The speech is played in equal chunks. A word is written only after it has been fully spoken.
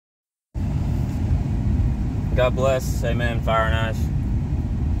God bless. Amen. Fire and Ice.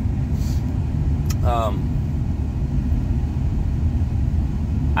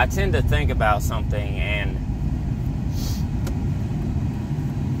 I tend to think about something, and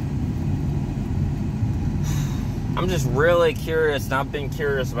I'm just really curious, and I've been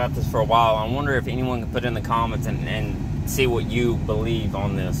curious about this for a while. I wonder if anyone can put in the comments and see what you believe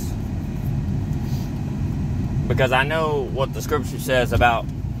on this. Because I know what the scripture says about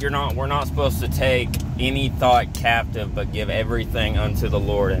we're not supposed to take any thought captive, but give everything unto the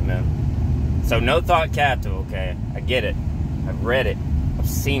Lord. Amen. So no thought captive, okay? I get it. I've read it. I've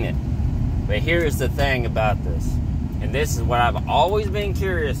seen it. But here's the thing about this. And this is what I've always been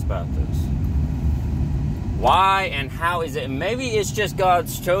curious about this. Why and how is it? Maybe it's just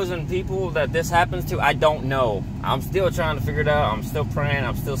God's chosen people that this happens to. I don't know. I'm still trying to figure it out. I'm still praying.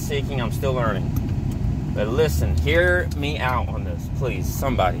 I'm still seeking. I'm still learning. But listen, hear me out on this, please,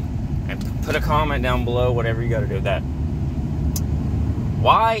 somebody. And put a comment down below, whatever you got to do with that.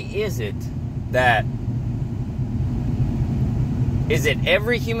 Why is it that... Is it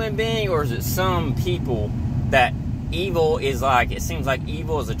every human being, or is it some people that evil is like... It seems like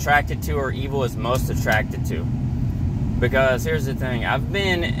evil is attracted to, or evil is most attracted to? Because here's the thing. I've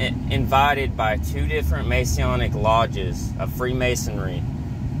been invited by 2 different Masonic lodges of Freemasonry.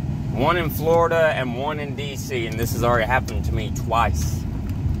 One in Florida and one in D.C. And this has already happened to me twice.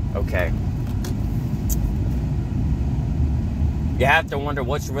 Okay. You have to wonder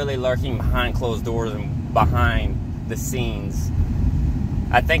what's really lurking behind closed doors and behind the scenes.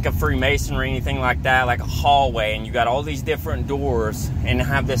 I think of Freemasonry, anything like that, like a hallway, and you got all these different doors, and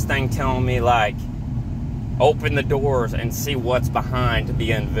have this thing telling me, like, open the doors and see what's behind to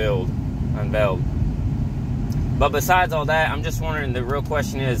be unveiled. But besides all that, I'm just wondering, the real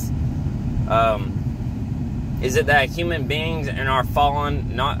question is it that human beings and our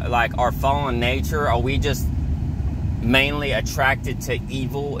fallen, our fallen nature, are we just mainly attracted to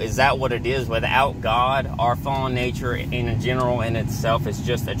evil? Is that what it is? Without God, our fallen nature in general in itself is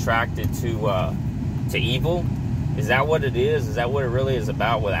just attracted to evil? Is that what it is? Is that what it really is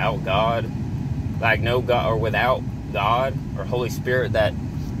about? Without God, like no God, or without God or Holy Spirit, that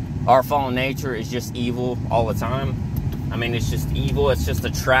our fallen nature is just evil all the time? I mean, it's just evil. It's just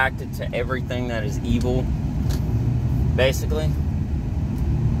attracted to everything that is evil, basically.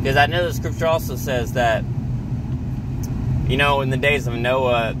 Because I know the scripture also says that, you know, in the days of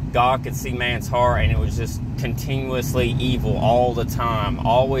Noah, God could see man's heart, and it was just continuously evil all the time.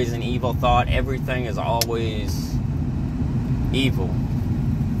 Always an evil thought. Everything is always evil.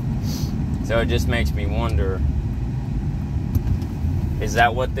 So it just makes me wonder, is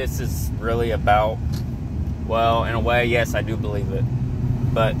that what this is really about? Well, in a way, yes, I do believe it.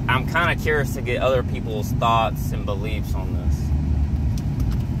 But I'm kind of curious to get other people's thoughts and beliefs on this.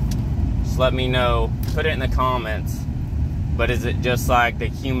 Just let me know. Put it in the comments. But is it just like the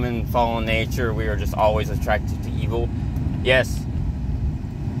human fallen nature? We are just always attracted to evil? Yes.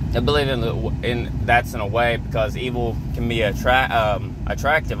 I believe in that's in a way, because evil can be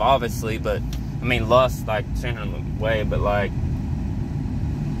attractive, obviously. But, I mean, lust, like, in a way. But, like,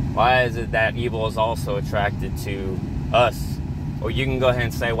 why is it that evil is also attracted to us? Or you can go ahead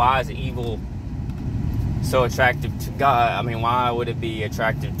and say, why is evil so attractive to God? I mean, why would it be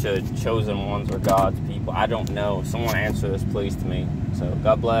attractive to chosen ones or God's people? I don't know. Someone answer this, please, to me. So,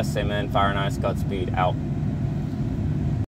 God bless. Amen. Fire and Ice. Godspeed. Out.